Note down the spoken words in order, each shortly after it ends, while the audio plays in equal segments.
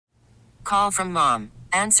Call from mom.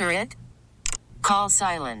 Answer it. Call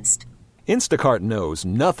silenced. Instacart knows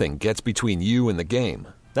nothing gets between you and the game.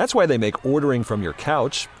 That's why they make ordering from your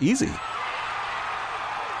couch easy.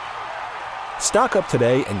 Stock up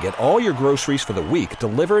today and get all your groceries for the week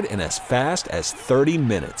delivered in as fast as 30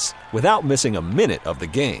 minutes without missing a minute of the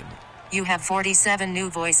game. You have 47 new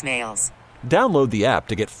voicemails. Download the app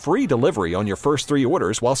to get free delivery on your first 3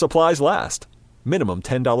 orders while supplies last. Minimum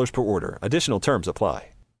 $10 per order. Additional terms apply.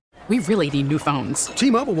 We really need new phones.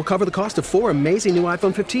 T-Mobile will cover the cost of 4 amazing new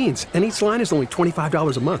iPhone 15s, and each line is only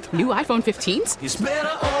 $25 a month. New iPhone 15s? It's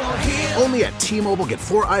better over here. Only at T-Mobile, get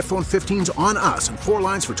 4 iPhone 15s on us and 4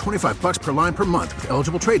 lines for $25 per line per month with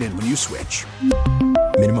eligible trade-in when you switch.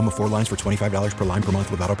 Minimum of 4 lines for $25 per line per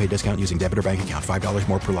month with autopay discount using debit or bank account. $5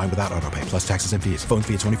 more per line without autopay, plus taxes and fees. Phone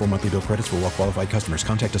fee at 24 monthly bill credits for well-qualified customers.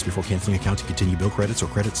 Contact us before canceling account to continue bill credits or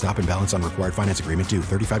credit stop and balance on required finance agreement due.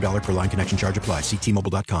 $35 per line connection charge applies. See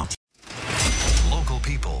T-Mobile.com. Local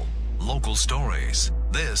people, local stories.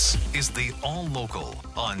 This is the All Local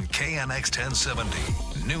on KNX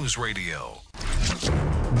 1070 News Radio.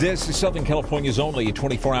 This is Southern California's only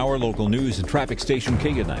 24-hour local news and traffic station,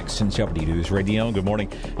 KNX 1070 News Radio. Good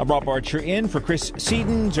morning. I'm Rob Archer in for Chris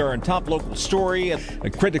Sedens. Our top local story. A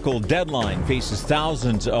critical deadline faces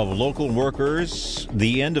thousands of local workers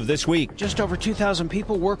the end of this week. Just over 2,000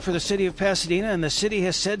 people work for the city of Pasadena, and the city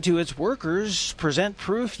has said to its workers, present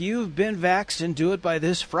proof you've been vaxxed and do it by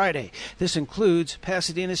this Friday. This includes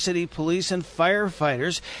Pasadena City Police and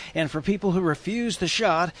firefighters. And for people who refuse the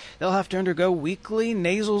shot, they'll have to undergo weekly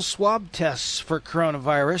nasal swab tests for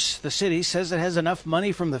coronavirus. The city says it has enough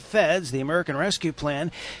money from the feds, the American Rescue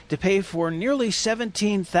Plan, to pay for nearly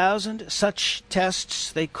 17,000 such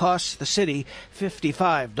tests. They cost the city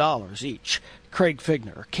 $55 each. Craig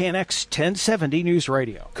Figner, KNX 1070 News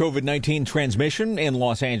Radio. COVID-19 transmission in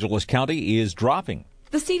Los Angeles County is dropping.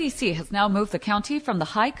 The CDC has now moved the county from the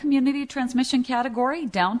high community transmission category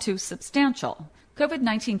down to substantial.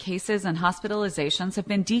 COVID-19 cases and hospitalizations have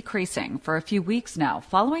been decreasing for a few weeks now,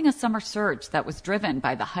 following a summer surge that was driven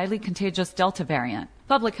by the highly contagious Delta variant.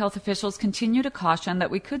 Public health officials continue to caution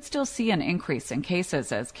that we could still see an increase in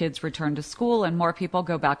cases as kids return to school and more people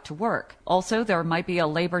go back to work. Also, there might be a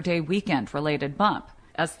Labor Day weekend-related bump.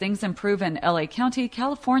 As things improve in LA County,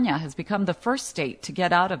 California has become the first state to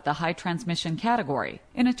get out of the high transmission category.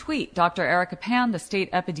 In a tweet, Dr. Erica Pan, the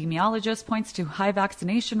state epidemiologist, points to high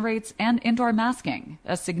vaccination rates and indoor masking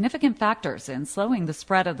as significant factors in slowing the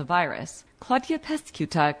spread of the virus. Claudia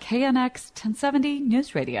Pescuta, KNX 1070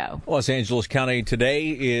 News Radio. Los Angeles County today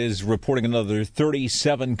is reporting another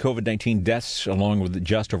 37 COVID-19 deaths, along with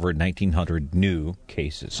just over 1,900 new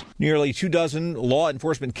cases. Nearly 24 law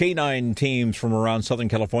enforcement canine teams from around Southern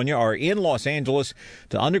California are in Los Angeles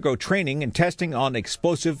to undergo training and testing on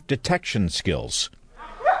explosive detection skills.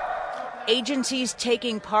 Agencies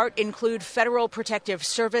taking part include Federal Protective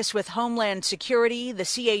Service with Homeland Security, the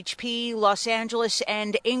CHP, Los Angeles,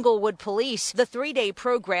 and Inglewood Police. The 3-day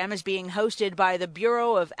program is being hosted by the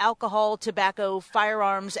Bureau of Alcohol, Tobacco,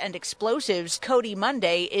 Firearms, and Explosives. Cody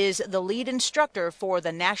Monday is the lead instructor for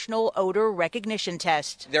the National Odor Recognition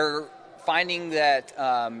Test. They're finding that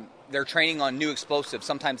they're training on new explosives.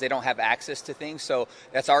 Sometimes they don't have access to things, so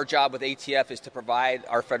that's our job with ATF, is to provide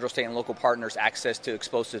our federal, state, and local partners access to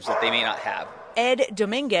explosives that they may not have. Ed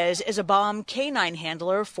Dominguez is a bomb canine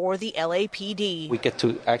handler for the LAPD. We get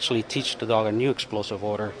to actually teach the dog a new explosive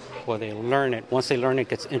odor where they learn it. Once they learn it,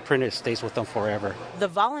 gets imprinted, it stays with them forever. The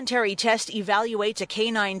voluntary test evaluates a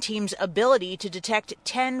canine team's ability to detect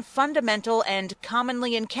 10 fundamental and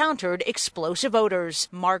commonly encountered explosive odors.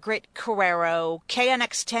 Margaret Carrero,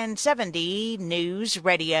 KNX 1070 News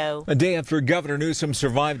Radio. A day after Governor Newsom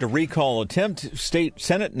survived a recall attempt, state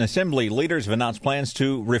Senate and Assembly leaders have announced plans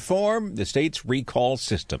to reform the state's recall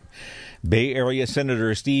system. Bay Area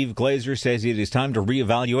Senator Steve Glazer says it is time to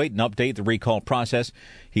reevaluate and update the recall process.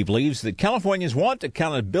 He believes that Californians want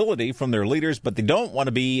accountability from their leaders, but they don't want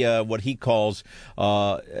to be what he calls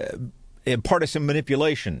partisan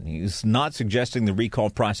manipulation. He's not suggesting the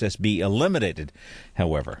recall process be eliminated,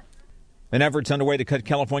 however. An effort's underway to cut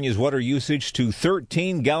California's water usage to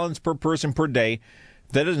 13 gallons per person per day.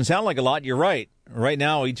 If that doesn't sound like a lot, you're right. Right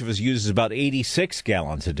now, each of us uses about 86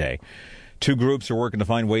 gallons a day. Two groups are working to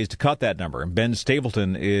find ways to cut that number. Ben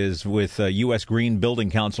Stapleton is with U.S. Green Building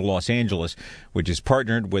Council Los Angeles, which is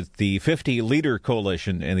partnered with the 50 Leader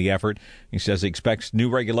Coalition in the effort. He says he expects new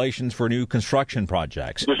regulations for new construction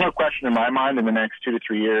projects. There's no question in my mind in the next 2 to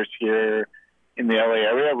 3 years here in the L.A.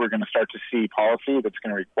 area, we're going to start to see policy that's going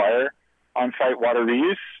to require on-site water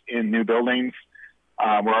reuse in new buildings.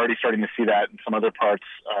 We're already starting to see that in some other parts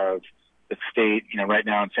of the state. Right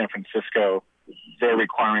now in San Francisco, they're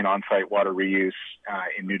requiring on-site water reuse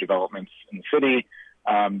in new developments in the city.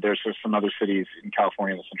 There's some other cities in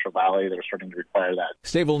California in the Central Valley that are starting to require that.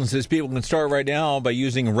 Stapleton says people can start right now by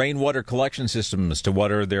using rainwater collection systems to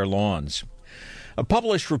water their lawns. A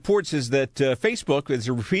published report says that Facebook has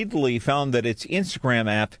repeatedly found that its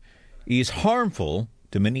Instagram app is harmful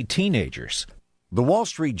to many teenagers. The Wall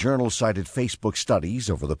Street Journal cited Facebook studies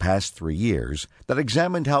over the past 3 years that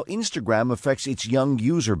examined how Instagram affects its young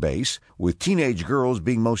user base, with teenage girls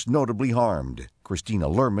being most notably harmed. Christina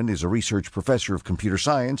Lerman is a research professor of computer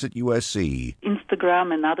science at USC.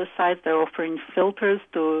 Instagram and other sites, they're offering filters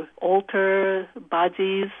to alter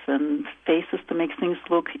bodies and faces to make things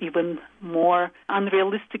look even more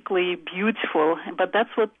unrealistically beautiful. But that's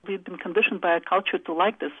what we've been conditioned by our culture to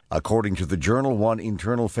like this. According to the journal, one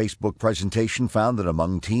internal Facebook presentation found that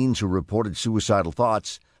among teens who reported suicidal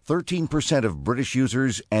thoughts, 13% of British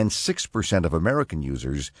users and 6% of American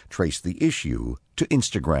users traced the issue to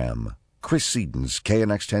Instagram. Chris Sedens,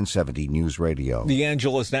 KNX 1070 News Radio. The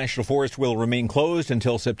Angeles National Forest will remain closed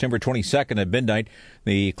until September 22nd at midnight.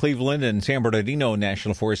 The Cleveland and San Bernardino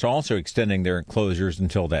National Forests are also extending their closures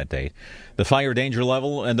until that date. The fire danger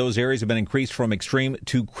level in those areas have been increased from extreme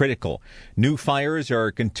to critical. New fires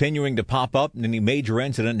are continuing to pop up, and any major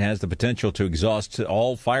incident has the potential to exhaust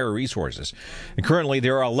all fire resources. And currently,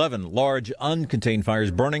 there are 11 large uncontained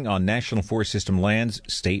fires burning on National Forest System lands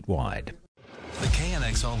statewide. The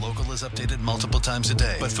KNX All Local is updated multiple times a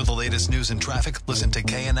day. But for the latest news and traffic, listen to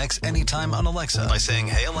KNX anytime on Alexa by saying,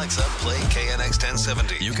 "Hey Alexa, play KNX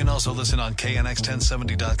 1070. You can also listen on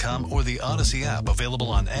KNX1070.com or the Odyssey app, available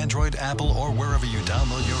on Android, Apple, or wherever you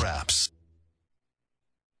download your apps.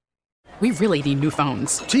 We really need new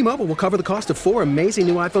phones. T-Mobile will cover the cost of 4 amazing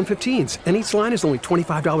new iPhone 15s, and each line is only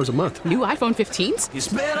 $25 a month. New iPhone 15s? It's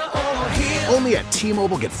better over here. Only at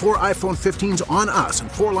T-Mobile, get 4 iPhone 15s on us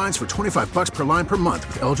and 4 lines for $25 per line per month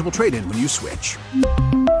with eligible trade-in when you switch.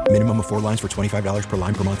 Minimum of 4 lines for $25 per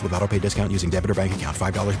line per month with autopay discount using debit or bank account.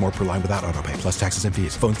 $5 more per line without autopay, plus taxes and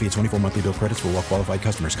fees. Phone fee at 24 monthly bill credits for well-qualified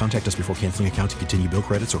customers. Contact us before canceling account to continue bill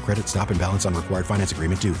credits or credit stop and balance on required finance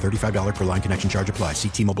agreement due. $35 per line connection charge applies. See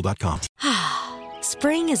T-Mobile.com.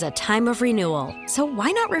 Spring is a time of renewal, so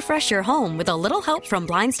why not refresh your home with a little help from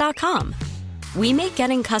Blinds.com? We make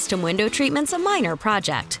getting custom window treatments a minor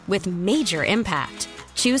project with major impact.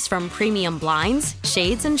 Choose from premium blinds,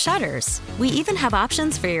 shades, and shutters. We even have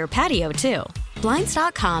options for your patio, too.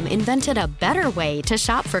 Blinds.com invented a better way to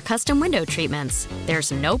shop for custom window treatments.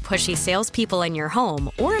 There's no pushy salespeople in your home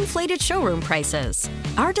or inflated showroom prices.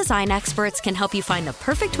 Our design experts can help you find the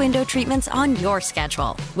perfect window treatments on your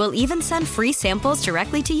schedule. We'll even send free samples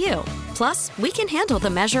directly to you. Plus, we can handle the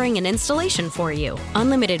measuring and installation for you.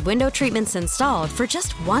 Unlimited window treatments installed for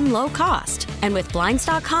just one low cost. And with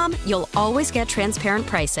Blinds.com, you'll always get transparent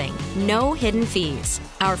pricing. No hidden fees.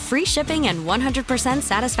 Our free shipping and 100%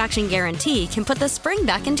 satisfaction guarantee can put the spring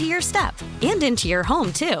back into your step and into your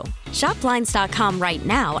home, too. Shop Blinds.com right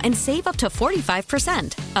now and save up to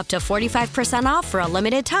 45%. Up to 45% off for a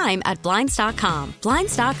limited time at Blinds.com.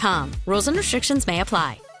 Blinds.com. Rules and restrictions may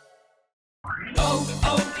apply.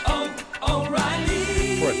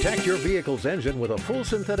 O'Reilly. Protect your vehicle's engine with a full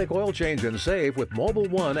synthetic oil change and save with Mobil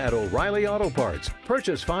 1 at O'Reilly Auto Parts.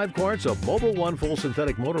 Purchase 5 quarts of Mobil 1 full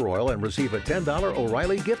synthetic motor oil and receive a $10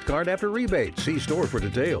 O'Reilly gift card after rebate. See store for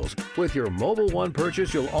details. With your Mobil 1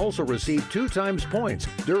 purchase, you'll also receive 2 times points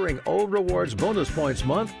during O Rewards Bonus Points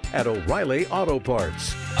Month at O'Reilly Auto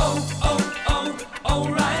Parts.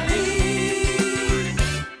 O'Reilly.